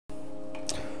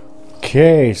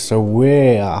Okay, so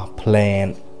we are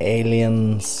playing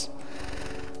Aliens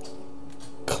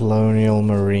Colonial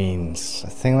Marines. I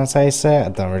think that's how you say it. I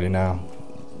don't really know.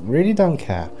 Really don't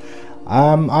care.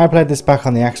 I played this back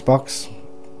on the Xbox.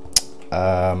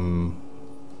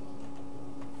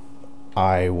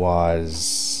 I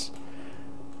was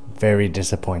very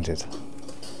disappointed.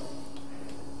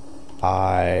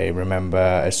 I remember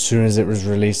as soon as it was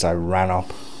released, I ran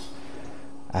up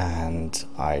and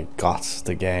I got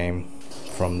the game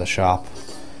from the shop,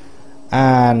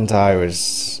 and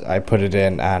I put it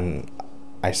in and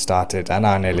I started and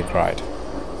I nearly cried.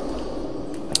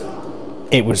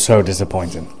 It was so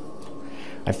disappointing.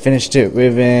 I finished it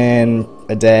within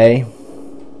a day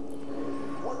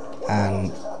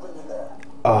and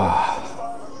oh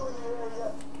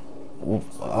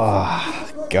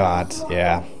god,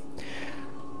 yeah.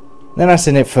 Then I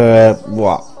seen it for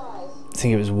what? I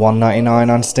think it was $1.99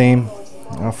 on Steam.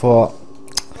 And I thought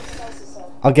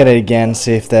I'll get it again,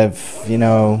 see if they've, you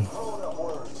know,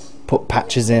 put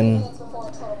patches in,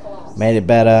 made it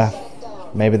better.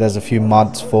 Maybe there's a few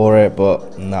mods for it,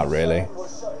 but not really.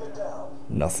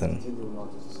 Nothing.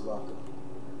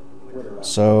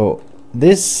 So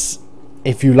this,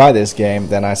 if you like this game,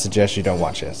 then I suggest you don't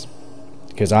watch this,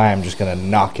 because I am just gonna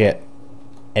knock it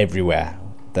everywhere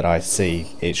that I see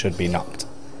it should be knocked.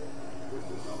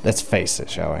 Let's face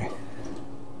it, shall we?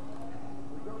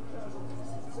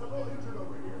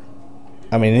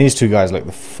 I mean, these two guys look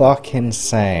the fucking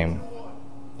same.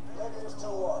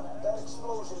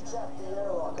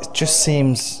 It just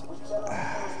seems...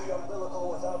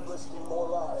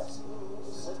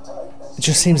 It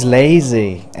just seems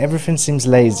lazy. Everything seems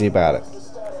lazy about it.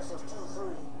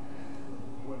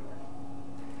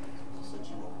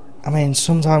 I mean,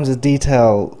 sometimes the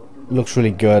detail looks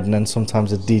really good, and then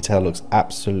sometimes the detail looks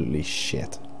absolutely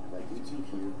shit.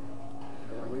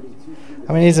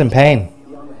 I mean, he's in pain,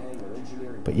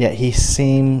 but yet his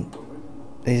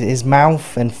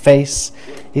mouth and face,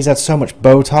 he's had so much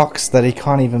Botox that he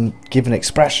can't even give an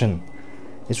expression.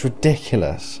 It's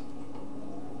ridiculous.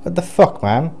 What the fuck,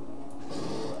 man?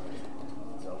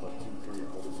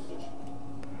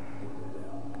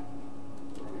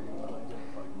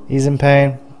 He's in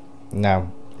pain?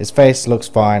 No. His face looks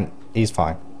fine. He's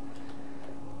fine.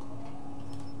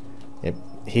 Yep.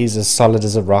 He's as solid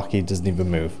as a rock. He doesn't even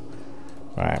move.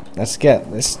 Right. Let's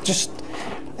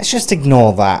just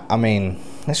ignore that. I mean,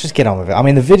 let's just get on with it. I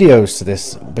mean, the videos to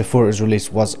this before it was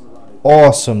released was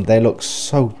awesome. They look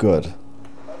so good.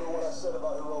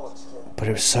 But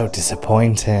it was so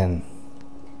disappointing.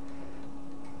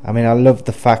 I mean, I love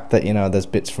the fact that, you know, there's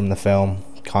bits from the film,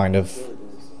 kind of.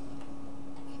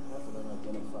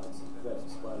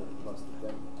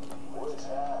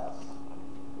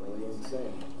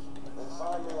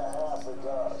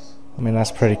 I mean,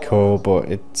 that's pretty cool, but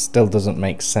it still doesn't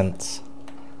make sense,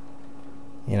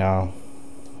 you know,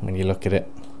 when you look at it.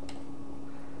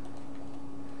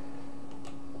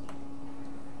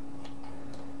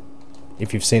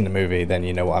 If you've seen the movie, then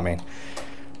you know what I mean.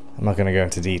 I'm not going to go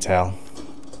into detail.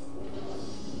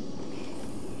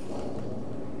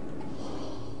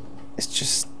 It's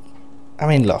just, I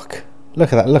mean, look at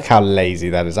that. Look how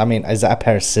lazy that is. I mean, is that a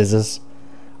pair of scissors?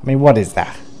 I mean, what is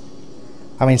that?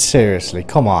 I mean, seriously,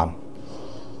 come on.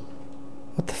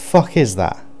 What the fuck is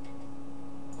that?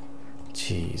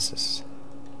 Jesus.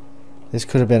 This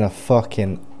could have been a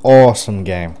fucking awesome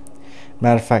game.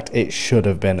 Matter of fact, it should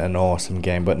have been an awesome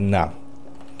game, but no.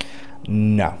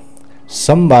 No.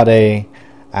 Somebody,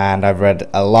 and I've read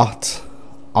a lot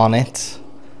on it,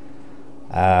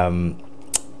 and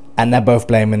they're both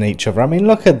blaming each other. I mean,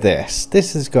 look at this.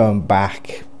 This is going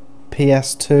back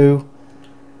PS2.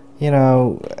 You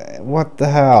know, what the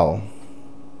hell?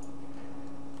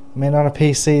 I mean, on a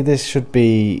PC, this should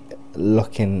be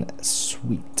looking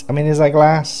sweet. I mean, is that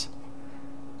glass?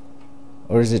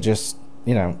 Or is it just,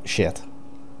 you know, shit?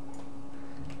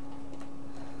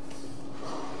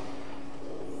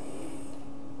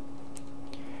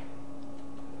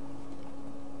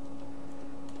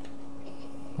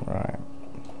 Right.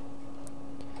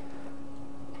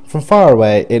 From far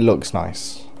away, it looks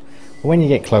nice. But when you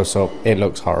get close up, it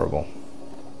looks horrible.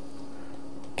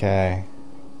 Okay.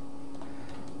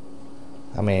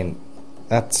 I mean,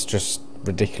 that's just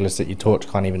ridiculous that your torch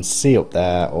can't even see up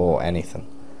there or anything.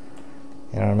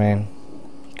 You know what I mean?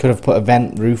 Could have put a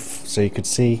vent roof so you could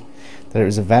see that it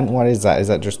was a vent. What is that? Is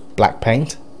that just black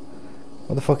paint?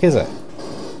 What the fuck is it?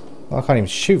 Well, I can't even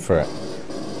shoot for it.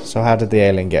 So how did the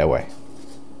alien get away?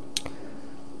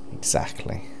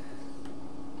 Exactly.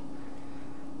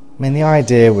 I mean, the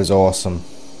idea was awesome.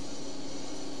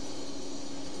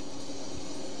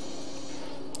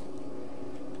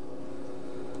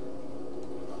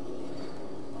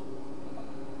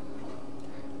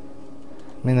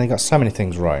 I mean, they got so many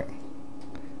things right,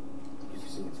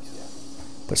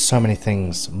 but so many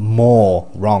things more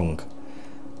wrong.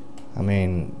 I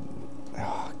mean,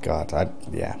 oh God,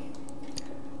 yeah.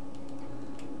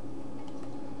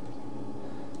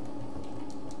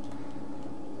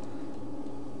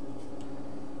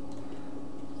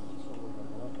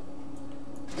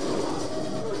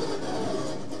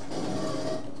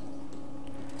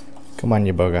 Come on,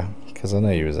 you bugger, because I know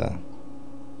you was there.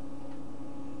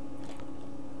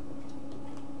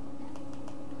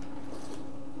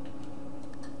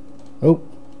 Oh.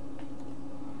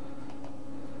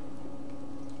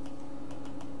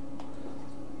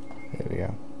 There we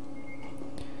go.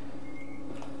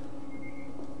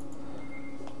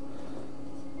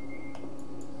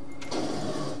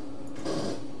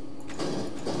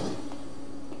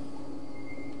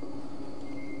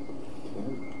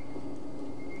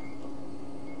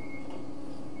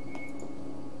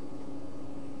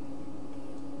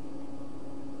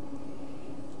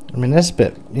 I mean, this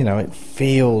bit, you know, it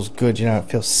feels good, you know, it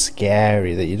feels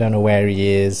scary that you don't know where he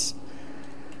is.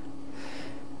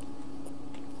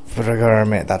 But I gotta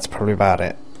admit, that's probably about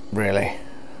it, really.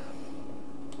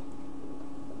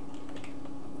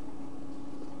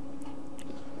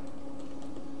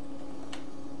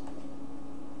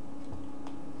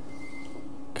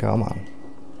 Come on.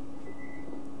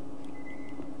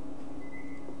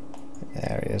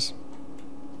 There he is.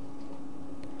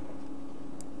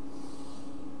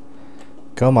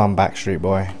 Come on, Backstreet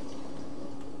Boy.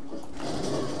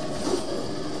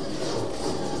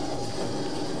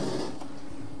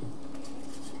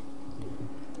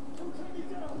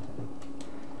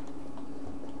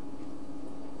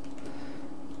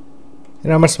 You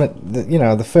know, I must admit, you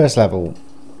know, the first level,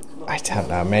 I don't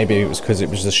know, maybe it was because it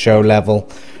was the show level,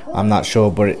 I'm not sure,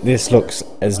 but this looks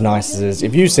as nice as it is.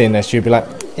 If you've seen this, you'd be like,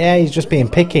 yeah, he's just being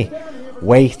picky.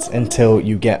 Wait until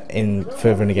you get in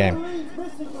further in the game.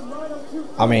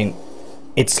 I mean,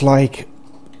 it's like,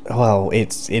 well,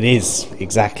 it is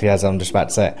exactly as I'm just about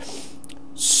to say.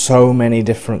 So many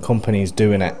different companies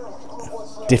doing it,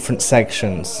 different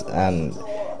sections, and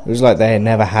it was like they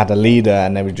never had a leader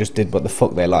and they just did what the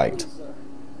fuck they liked.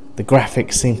 The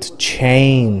graphics seem to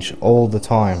change all the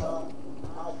time,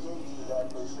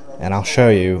 and I'll show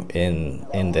you in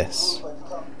this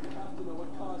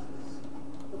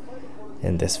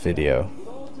video.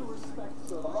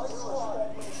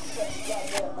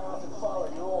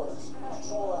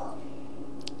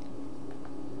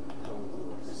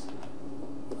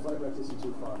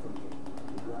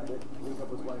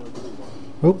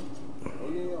 Oop.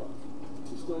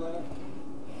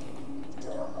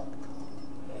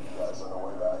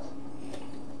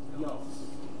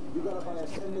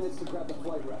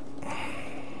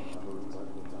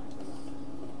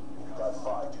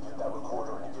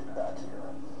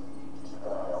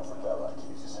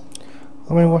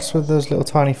 I mean, what's with those little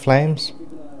tiny flames?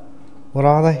 What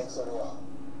are they?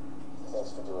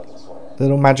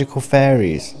 Little magical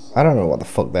fairies. I don't know what the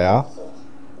fuck they are.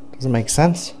 Doesn't make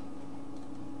sense.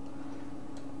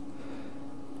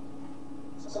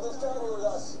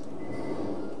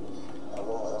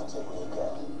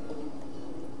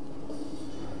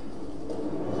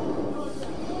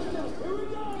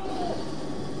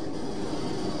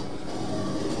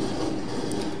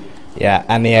 Yeah,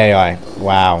 and the AI.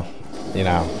 Wow. You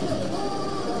know,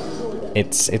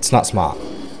 it's not smart.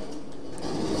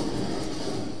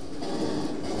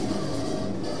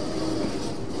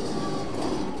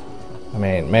 I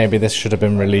mean, maybe this should have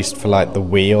been released for like the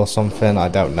Wii or something, I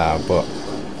don't know, but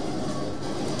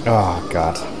oh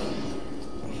God.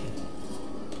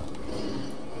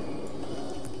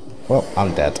 Well,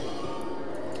 I'm dead.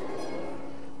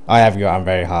 I have gotten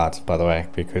very hard, by the way,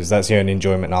 because that's the only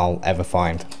enjoyment I'll ever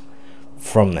find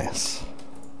from this.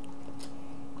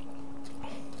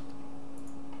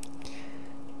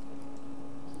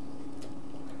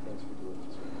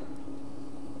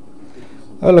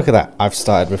 Oh, look at that. I've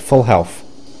started with full health.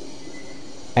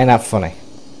 Ain't that funny?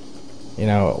 You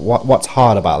know, what's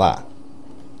hard about that?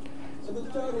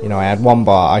 You know, I had 1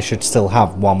 bar. I should still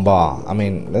have 1 bar. I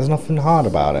mean, there's nothing hard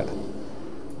about it.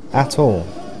 At all.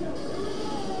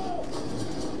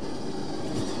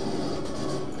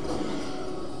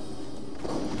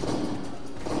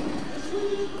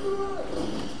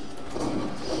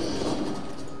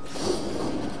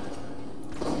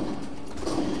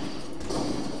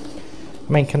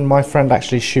 I mean, can my friend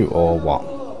actually shoot or what?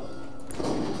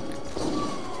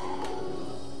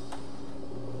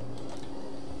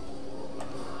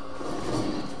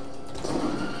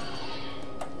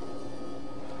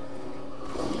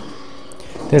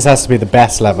 This has to be the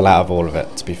best level out of all of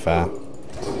it, to be fair.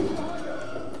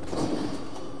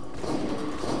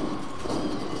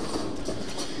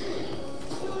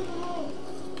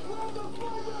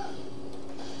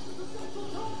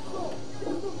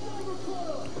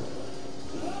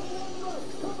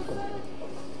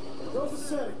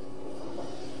 setting.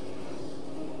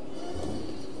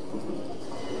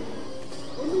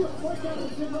 When we break out in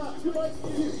 10 laps, who likes to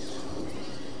you?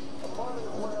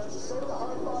 Save the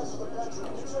hard buys for the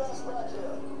veteran. Get your ass back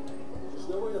here. There's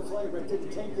no way the flag break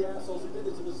didn't take the assholes who did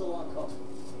it to the Zolotko.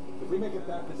 If we make it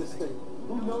back to this state,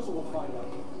 who knows what we'll find out.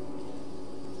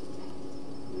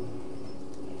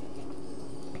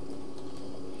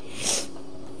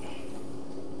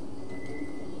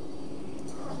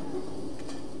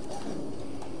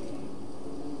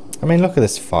 I mean, look at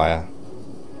this fire.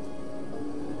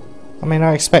 I mean,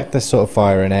 I expect this sort of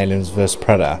fire in Aliens vs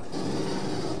Predator.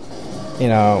 You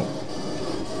know,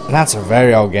 and that's a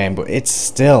very old game, but it's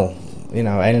still, you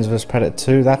know, Aliens vs Predator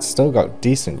 2, that's still got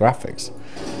decent graphics.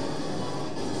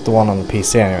 The one on the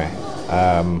PC anyway.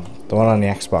 The one on the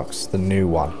Xbox, the new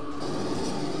one.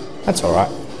 That's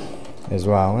alright as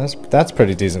well. That's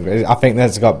pretty decent. I think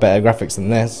that's got better graphics than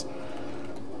this.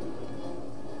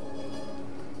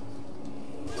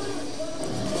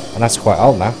 And that's quite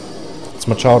old now. It's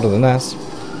much older than this.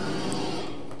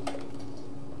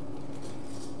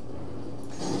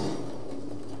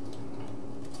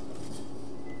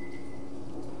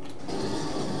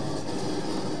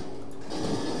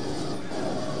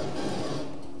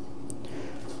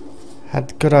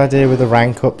 Had good idea with the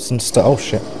rank ups and stuff. Oh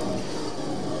shit.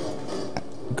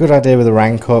 Good idea with the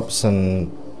rank ups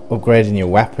and upgrading your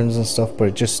weapons and stuff, but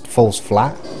it just falls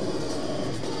flat.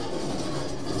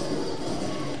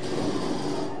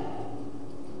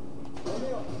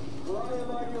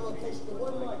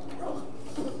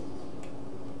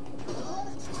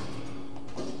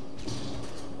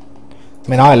 I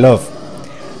mean,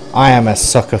 I am a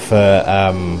sucker for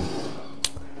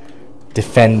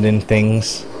defending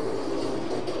things.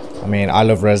 I mean, I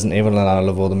love Resident Evil and I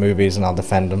love all the movies and I'll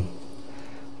defend them.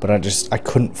 But I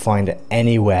couldn't find it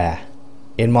anywhere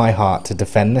in my heart to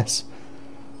defend this.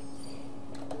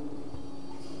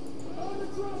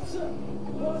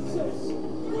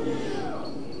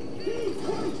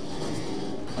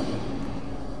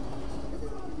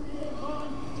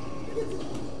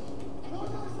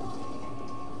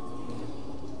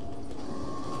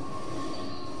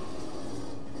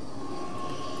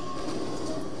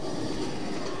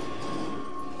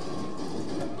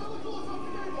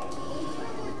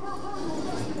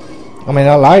 I mean,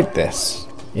 I like this,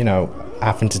 you know,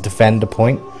 having to defend a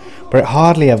point, but it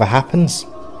hardly ever happens.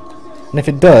 And if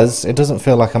it does, it doesn't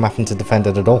feel like I'm having to defend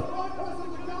it at all.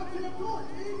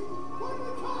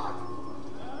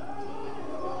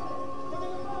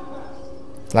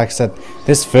 Like I said,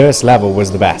 this first level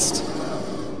was the best.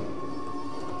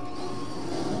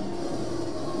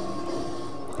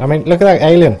 I mean, look at that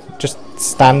alien, just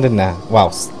standing there,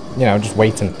 well, you know, just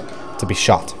waiting to be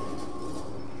shot.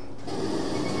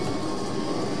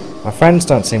 My friends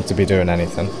don't seem to be doing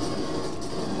anything.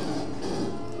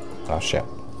 Oh shit.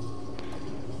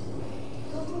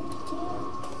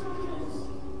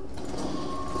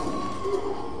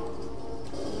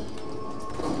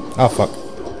 Oh fuck.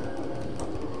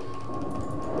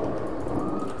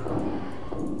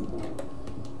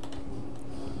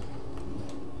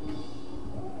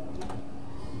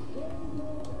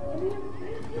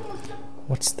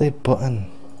 What's the button?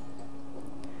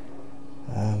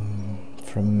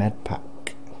 From Medpack.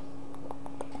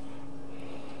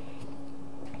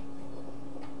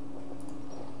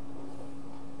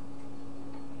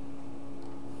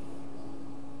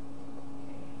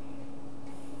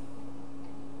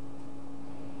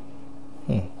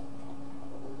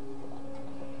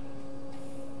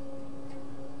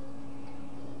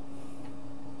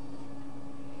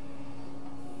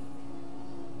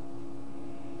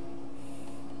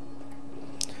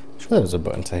 Sure, there was a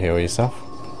button to heal yourself.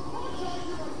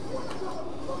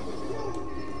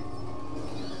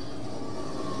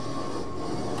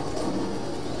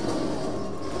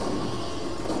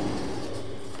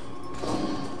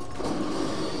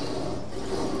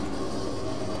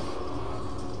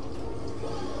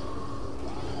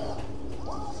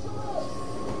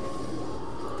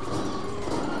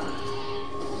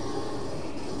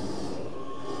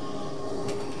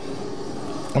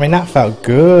 I mean, that felt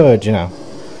good, you know.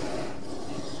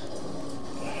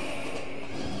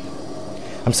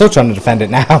 I'm still trying to defend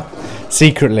it now,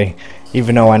 secretly,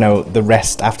 even though I know the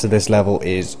rest after this level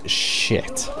is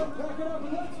shit.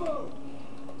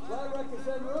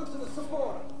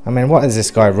 I mean, what is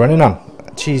this guy running on?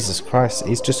 Jesus Christ,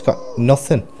 he's just got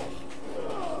nothing.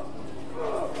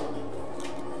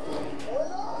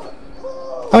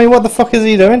 I mean, what the fuck is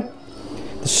he doing?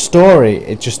 The story,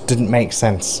 it just didn't make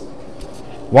sense.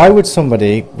 Why would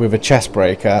somebody with a chest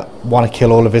breaker want to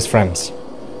kill all of his friends?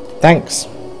 Thanks.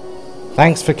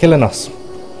 Thanks for killing us.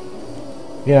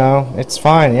 You know, it's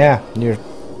fine, yeah. You're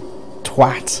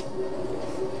twat.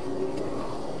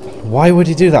 Why would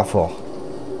he do that for?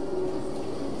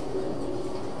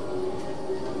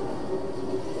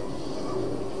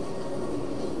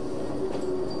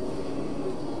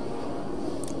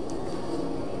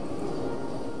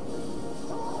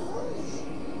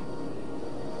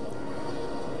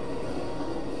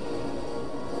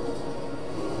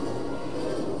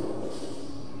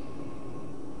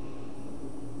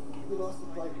 We lost the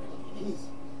flight.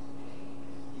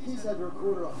 He's had the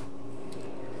recorder on.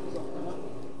 So,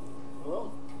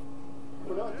 well,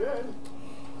 we're not dead.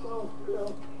 So, you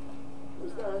know,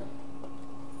 there's that.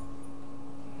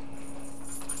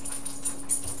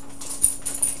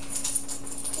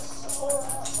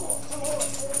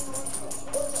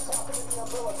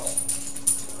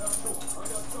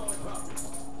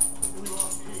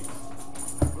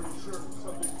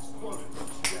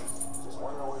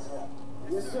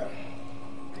 Yes, sir.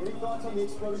 Any thoughts on the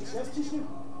exploded chest tissue?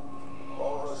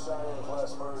 All of our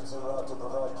Cheyenne-class birds en route to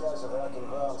provide casevac and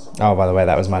ground support. Oh, by the way,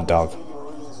 that was my dog.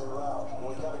 Colonial Marines en route, and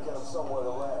we gotta get them somewhere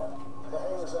to land. The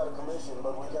hangar's out of commission,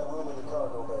 but we got room in the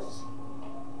cargo base.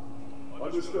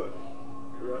 Understood.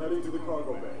 We are heading to the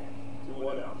cargo bay.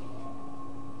 2-1 out.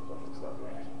 Something's not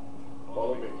right.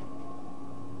 Follow me.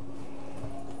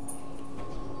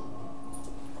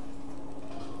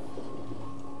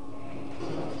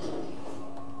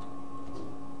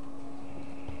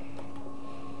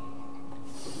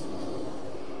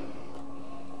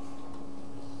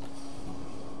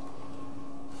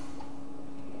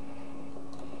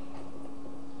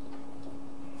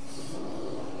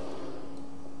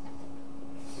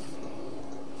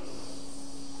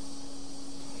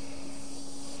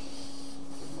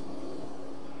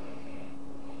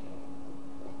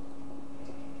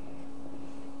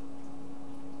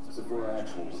 So for our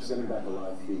actual, we're sending back a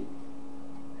live feed.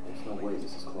 There's no way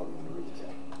this is Colonial Marines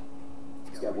attack.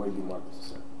 Scott, where do you mark this,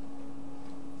 sir?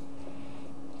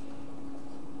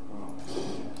 Oh, shit.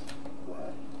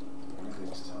 What?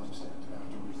 Everything's timestamped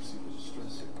after we receive a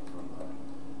distress signal from,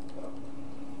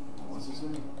 what's his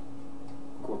name?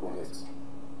 Corporal Hicks.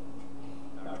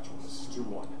 Actual, this is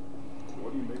 2-1.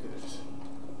 What do you make of this?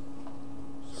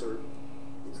 Sir,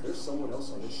 is there someone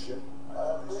else on this ship?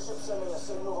 Bishop sending a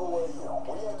signal away you.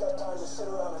 We ain't got time to sit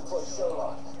around and play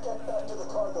Sherlock. Get back to the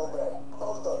cargo bay.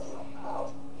 Both of you.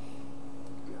 Out.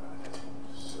 God,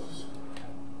 so sorry.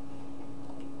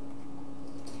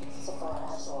 So far,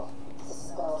 actual. This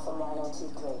is Bell from Rhino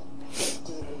 2-3.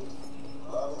 Do you read?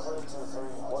 Loud and clear,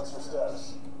 2-3. What's your status?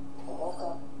 I woke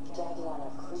up gagging on a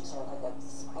creature like a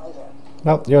spider.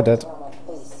 Nope, you're dead. On my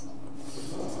face.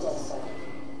 It's dead, sir.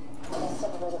 I got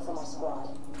separated from my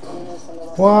squad.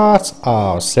 What?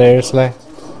 Oh, seriously? Is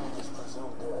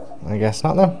presumed dead. I guess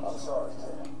not then. I'm sorry,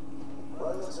 kid.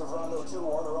 Remnants of Rondo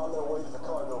 2-1 are on their way to the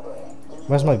cargo bay. Can you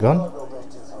Where's my get to gun? the cargo bay,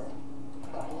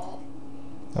 2-3? Got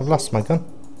it? I've lost my gun. I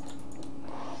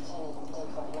can't even think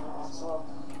right now, actual.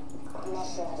 I'm not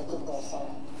sure how to get there, sir.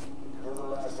 You're the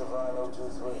last of Rhino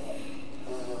 2-3.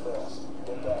 Do your best.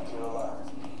 Get back here alive.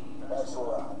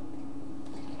 Actual out.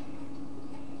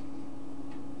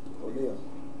 O'Neill,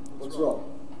 what's wrong?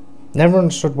 Never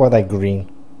understood why they're green.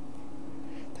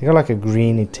 They got like a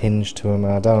greeny tinge to them,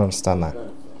 and I don't understand that.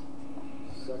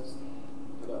 Sex?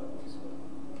 No.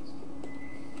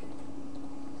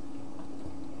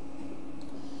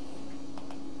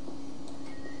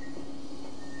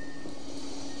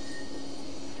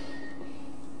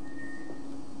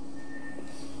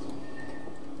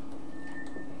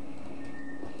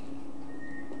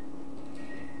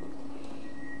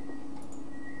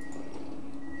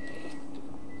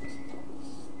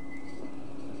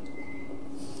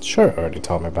 Sure, it already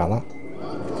told me about that.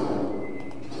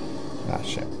 Ah,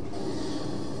 shit.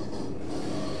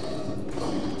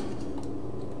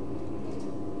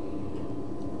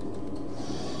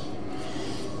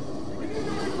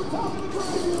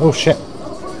 Oh, shit.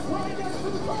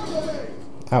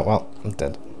 Oh, well, I'm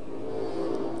dead.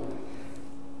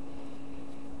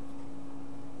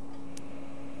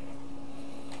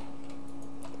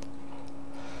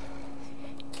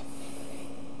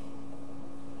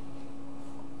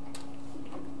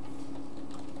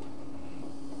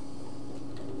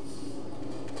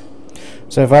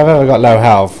 So if I've ever got low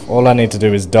health, all I need to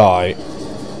do is die,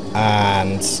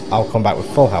 and I'll come back with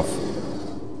full health.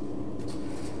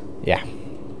 Yeah.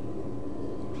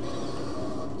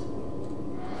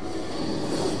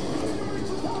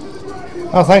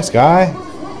 Oh, thanks, guy.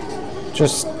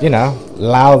 Just, you know,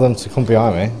 allow them to come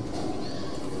behind me.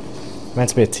 Meant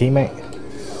to be a teammate.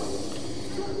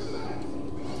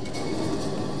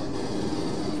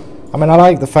 I mean, I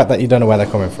like the fact that you don't know where they're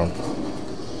coming from.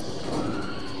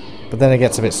 But then it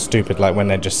gets a bit stupid, like when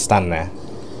they just stand there.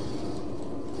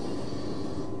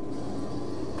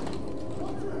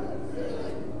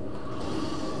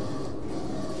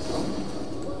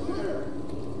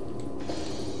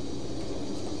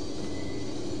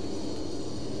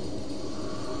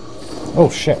 Oh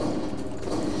shit.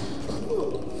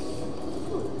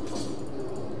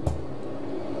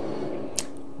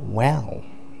 Well.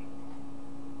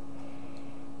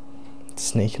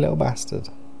 Sneaky little bastard.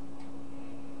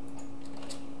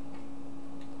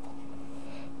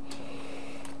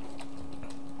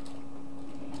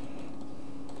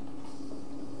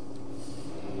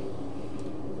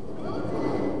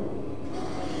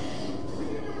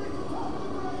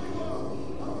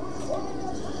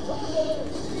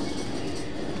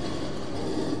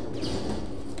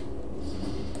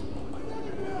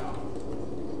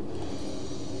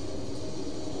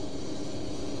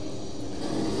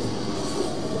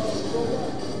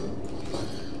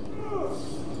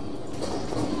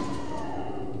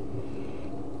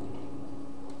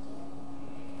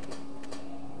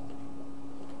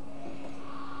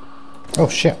 Oh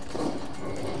shit.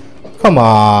 Come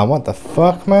on, what the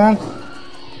fuck, man?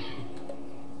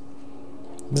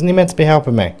 Isn't he meant to be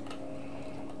helping me?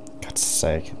 God's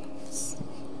sake.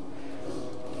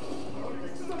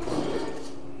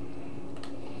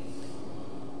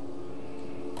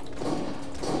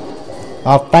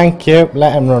 Oh, thank you.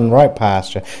 Let him run right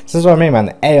past you. This is what I mean, man.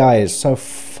 The AI is so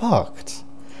fucked.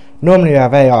 Normally you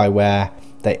have AI where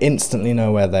they instantly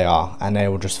know where they are and they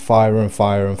will just fire and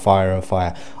fire and fire and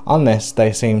fire. On this,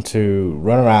 they seem to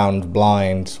run around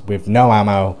blind with no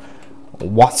ammo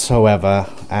whatsoever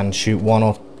and shoot 1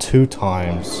 or 2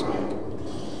 times.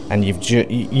 And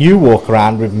you walk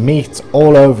around with meat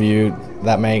all over you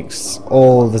that makes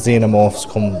all the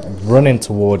xenomorphs come running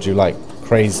towards you like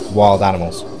crazy wild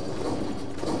animals.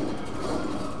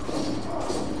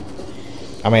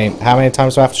 I mean, how many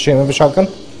times do I have to shoot him with a shotgun?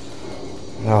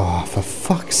 Oh, for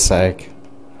fuck's sake.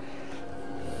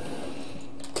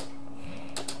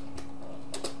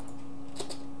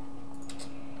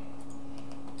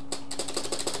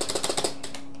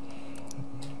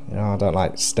 You know, I don't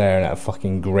like staring at a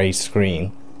fucking grey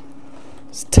screen.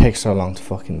 It takes so long to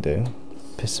fucking do.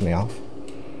 Pissing me off.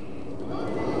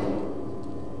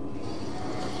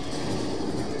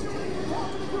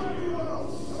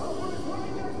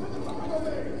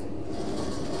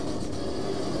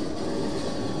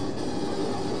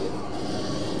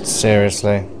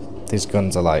 Seriously, these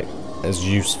guns are like as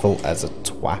useful as a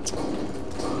twat.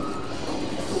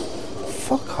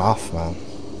 Fuck off, man.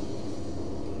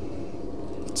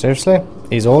 Seriously?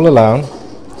 He's all alone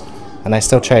and they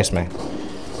still chase me.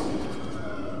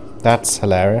 That's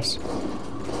hilarious.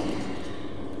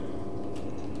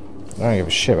 I don't give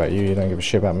a shit about you, you don't give a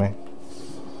shit about me.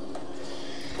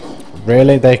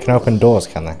 Really? They can open doors,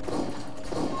 can they?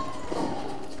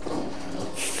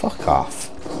 Fuck off.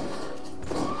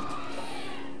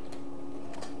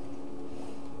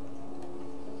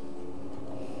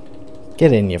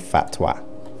 Get in, you fat twat.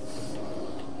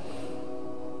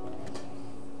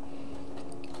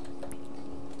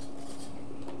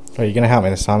 Are you gonna help me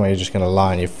this time, or are you just gonna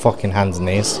lie on your fucking hands and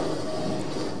knees?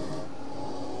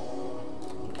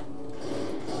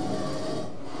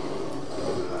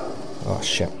 Oh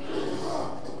shit.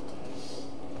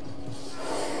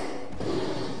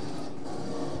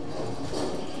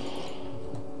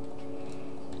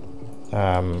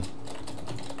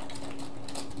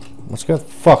 What the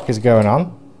fuck is going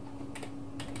on?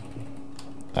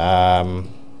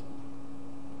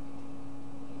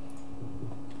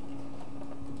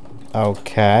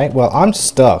 Okay, well, I'm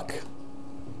stuck.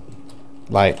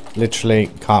 Like, literally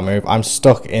can't move. I'm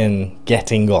stuck in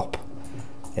getting up.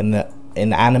 In the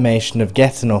animation of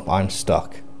getting up, I'm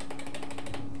stuck.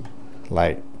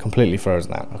 Like, completely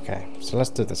frozen out. Okay, so let's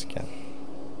do this again.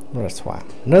 What a twat.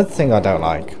 Another thing I don't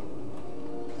like.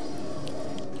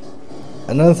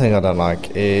 Another thing I don't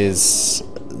like is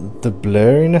the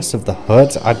blurriness of the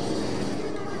HUD. I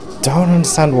don't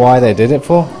understand why they did it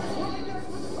for.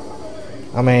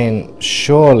 I mean,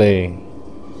 surely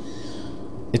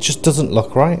it just doesn't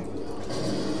look right.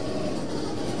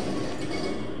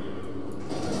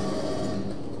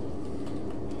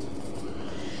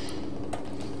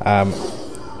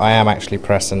 I am actually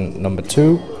pressing number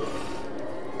 2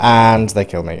 and they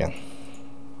killed me again.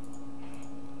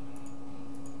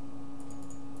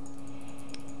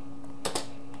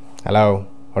 Hello,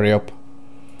 hurry up.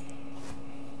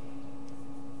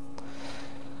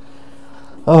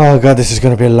 Oh god, this is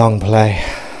going to be a long play.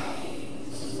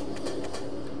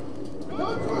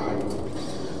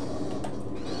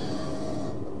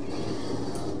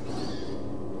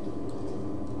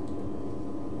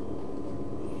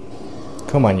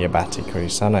 Come on, you batty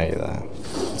crease. I know you're there.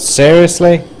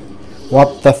 Seriously?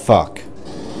 What the fuck?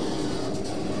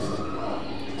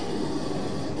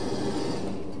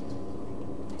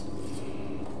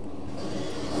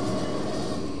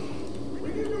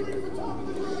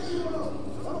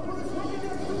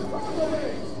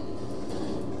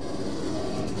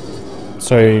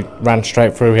 So he ran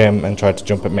straight through him and tried to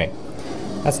jump at me.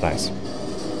 That's nice.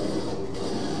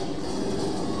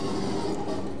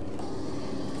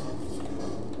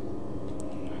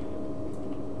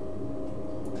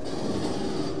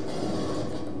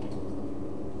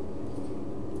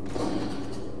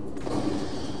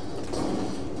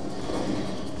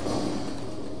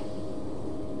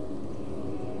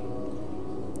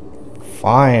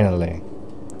 Finally.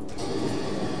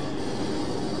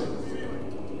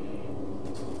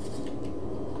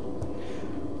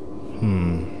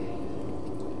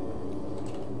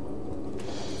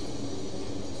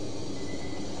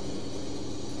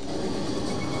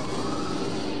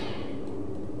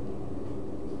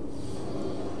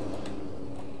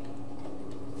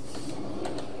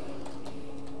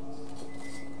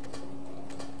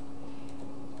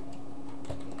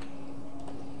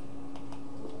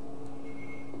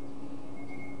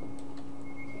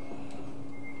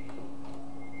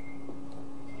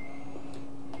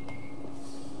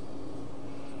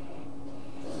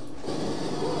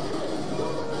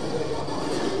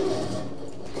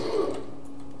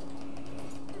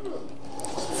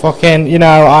 Fucking, you know,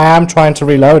 I am trying to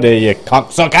reload it, you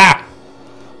cocksucker!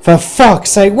 For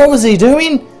fuck's sake, what was he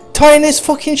doing? Tying his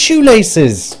fucking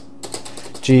shoelaces!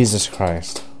 Jesus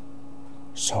Christ.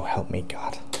 So help me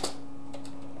God.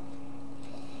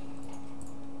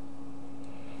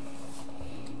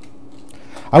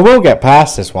 I will get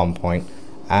past this one point,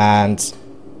 and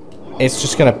it's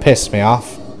just gonna piss me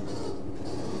off.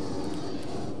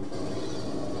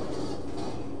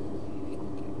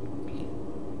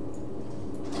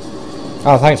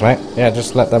 Oh, thanks, mate. Yeah,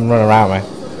 just let them run around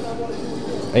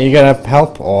me. Are you gonna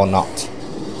help or not?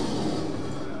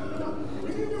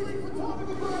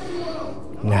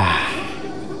 Nah.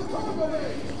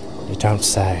 You don't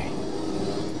say.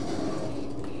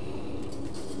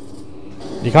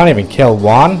 You can't even kill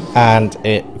one, and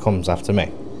it comes after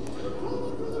me.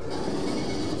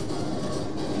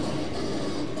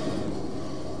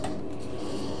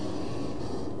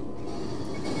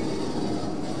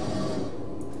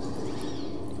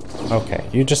 Okay,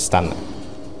 you just stand there.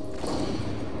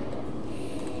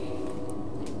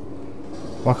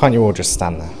 Why can't you all just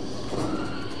stand there?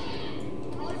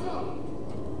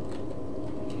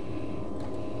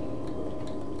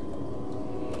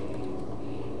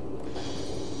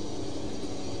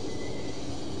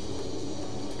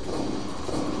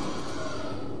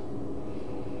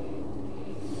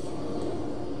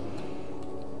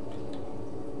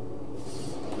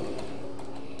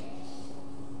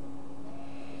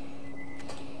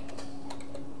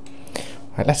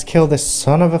 Right, let's kill this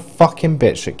son of a fucking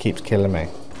bitch that keeps killing me.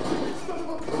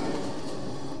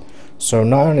 So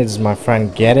not only does my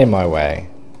friend get in my way,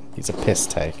 he's a piss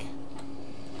take.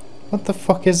 What the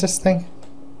fuck is this thing?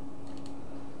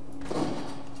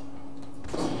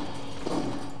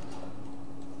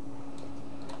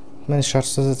 How many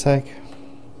shots does it take?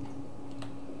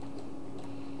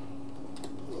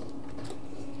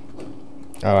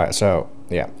 Alright, so,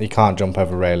 yeah, he can't jump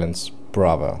over railings.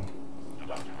 Bravo.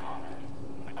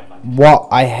 What?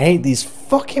 I hate these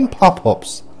fucking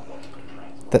pop-ups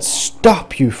that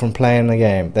stop you from playing the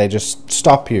game. They just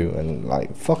stop you and,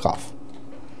 like, fuck off.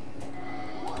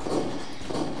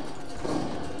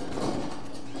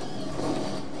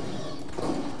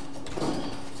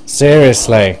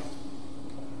 Seriously.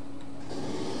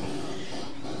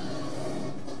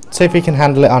 See if he can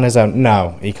handle it on his own.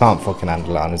 No, he can't fucking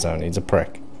handle it on his own. He's a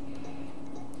prick.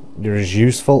 You're as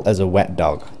useful as a wet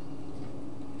dog.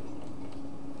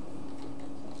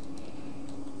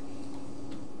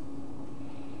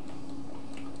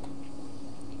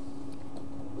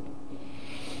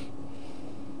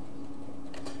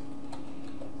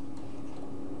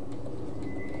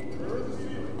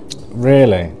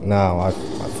 Really? No, I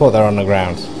thought they were on the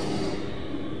ground.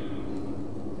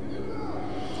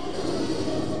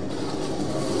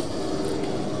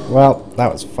 Well,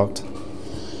 that was fucked.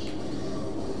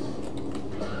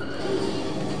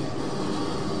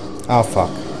 Oh, fuck.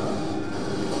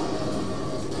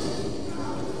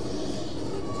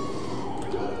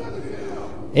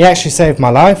 He actually saved my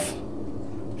life.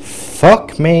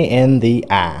 Fuck me in the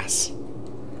ass.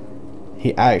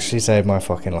 He actually saved my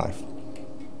fucking life.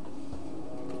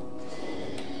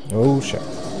 Oh shit.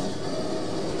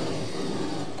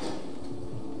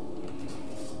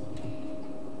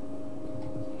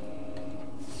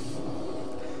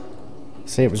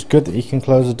 See, it was good that you can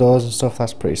close the doors and stuff.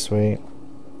 That's pretty sweet.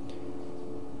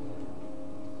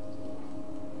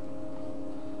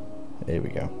 Here we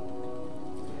go.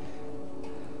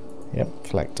 Yep,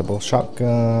 collectible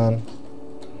shotgun.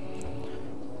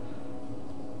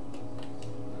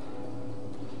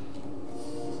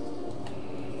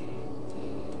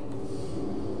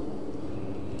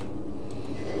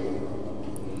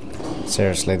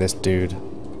 Seriously, this dude.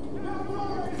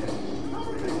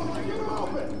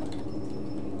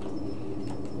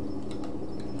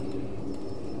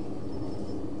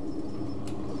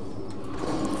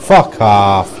 Fuck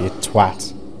off, you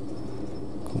twat.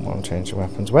 Come on, change your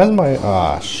weapons. Where's my...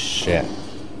 Ah, shit.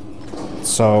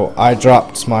 So, I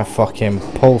dropped my fucking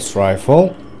pulse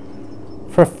rifle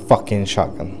for a fucking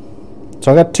shotgun.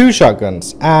 So I got 2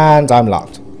 shotguns, and I'm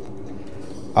locked.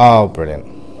 Oh, brilliant.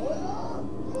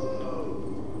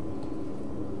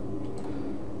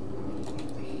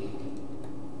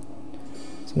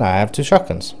 So now I have 2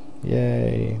 shotguns.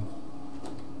 Yay.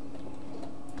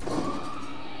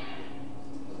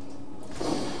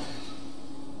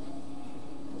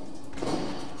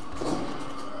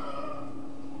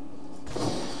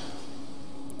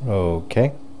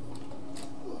 Okay.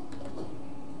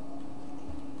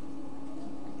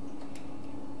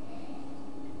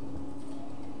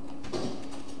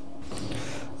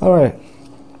 Alright.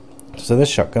 So this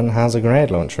shotgun has a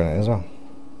grenade launcher in it as well.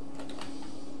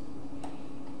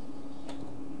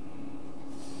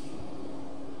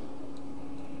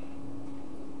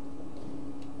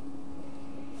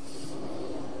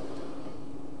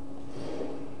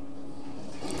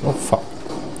 Oh fuck.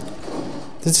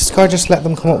 Did this guy just let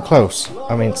them come up close?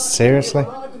 I mean, seriously?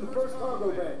 Arrived in the first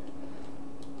cargo bay.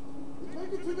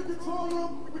 Make it to the control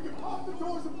room. We can pop the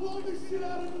doors and blow this shit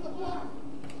out into the black.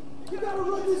 You gotta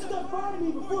run this stuff by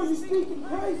me before you speaking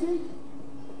crazy.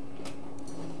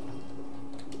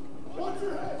 Watch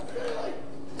your head, Steely!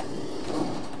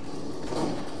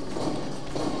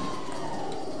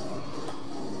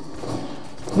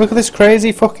 Look at this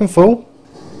crazy fucking fool.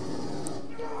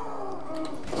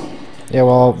 Yeah,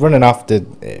 well, running off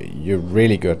you're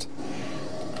really good.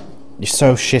 You're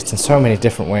so shit in so many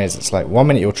different ways. It's like 1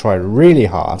 minute you'll try really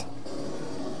hard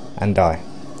and die.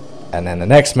 And then the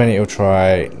next minute you'll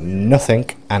try nothing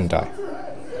and die.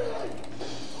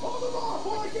 Hold them off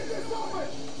while I get this open!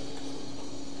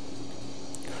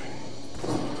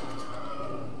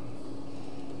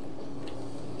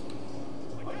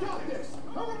 I got this!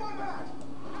 Cover my back!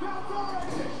 Now fire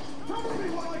exit! Cover me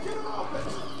while I get it open!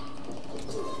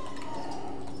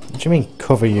 What do you mean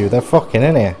cover you? They're fucking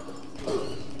in here.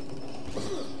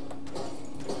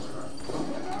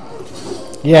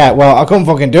 Yeah, well, I couldn't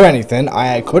fucking do anything.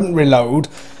 I couldn't reload.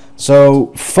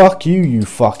 So, fuck you, you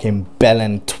fucking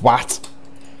bellend twat.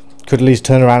 Could at least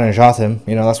turn around and shot him.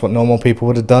 You know, that's what normal people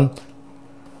would have done.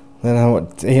 You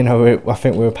know, I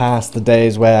think we're past the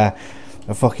days where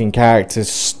a fucking character's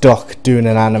stuck doing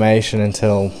an animation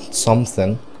until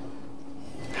something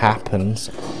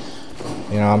happens.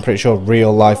 You know, I'm pretty sure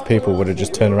real life people would have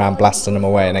just turned around, blasting them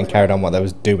away, and then carried on what they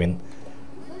was doing.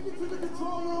 Take it to the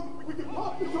control room. We can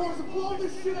pop the doors and blow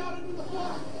this shit out into the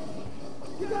black.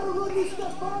 You gotta run this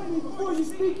stuff by me before you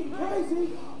speaking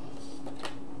crazy.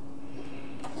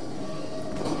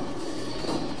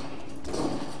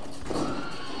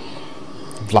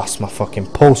 I've lost my fucking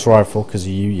pulse rifle because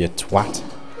of you twat.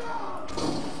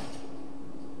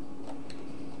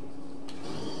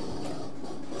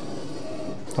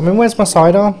 I mean, where's my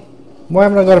sidearm? Why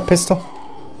haven't I got a pistol?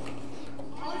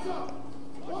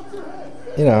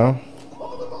 You know,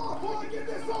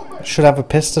 I should have a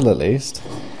pistol at least.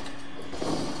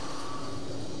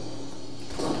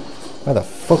 Where the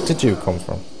fuck did you come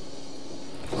from?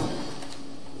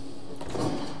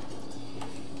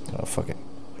 Oh, fuck it.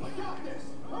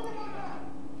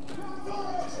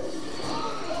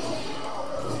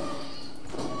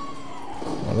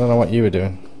 I don't know what you were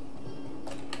doing.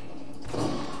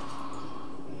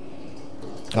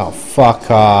 Oh,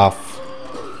 fuck off.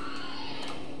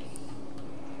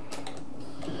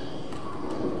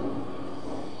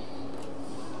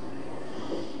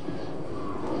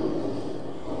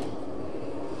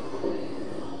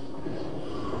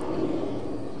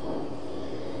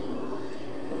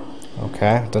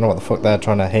 Okay, don't know what the fuck they're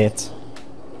trying to hit.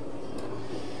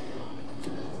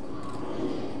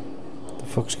 What the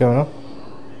fuck's going on?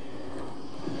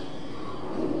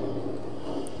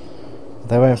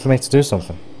 They're waiting for me to do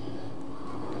something.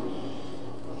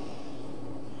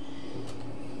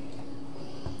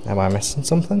 Am I missing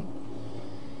something?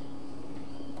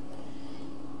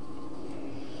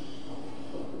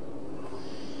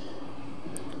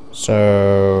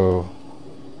 So...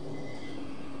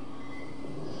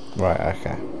 Right,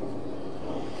 okay.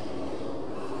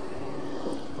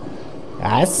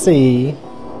 I see.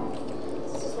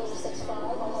 This is Razor 6-5,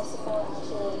 194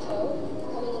 actual in tow.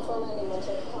 Coming in for a landing once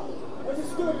you're come. That's a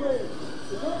step Raider.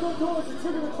 The cargo doors are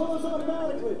triggered to close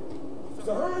automatically.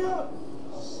 So hurry up!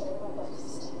 I'll share my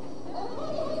best.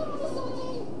 Everybody, hurry up, this is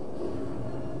something!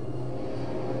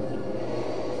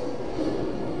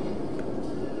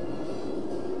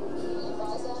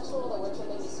 Advise actual that we're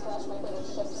tripping to scratch my favorite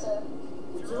ship, sir.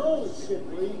 It's your only ship,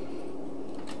 Lee.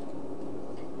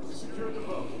 We secured the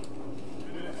boat.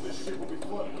 And after this ship will be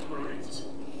flooded with Marines.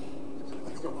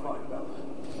 Let's go find Bella.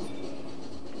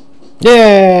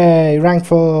 Yay! Rank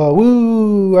 4!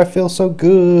 Woo! I feel so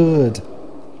good.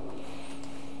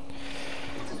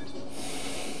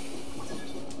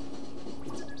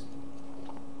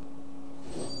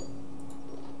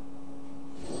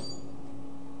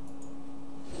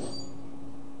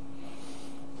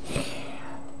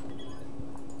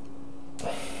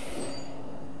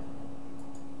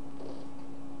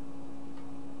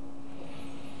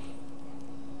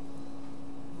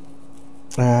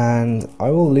 And I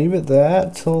will leave it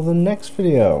there till the next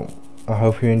video. I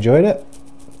hope you enjoyed it.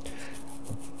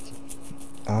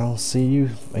 I'll see you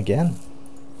again.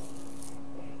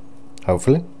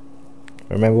 Hopefully.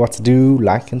 Remember what to do,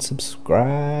 like and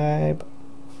subscribe.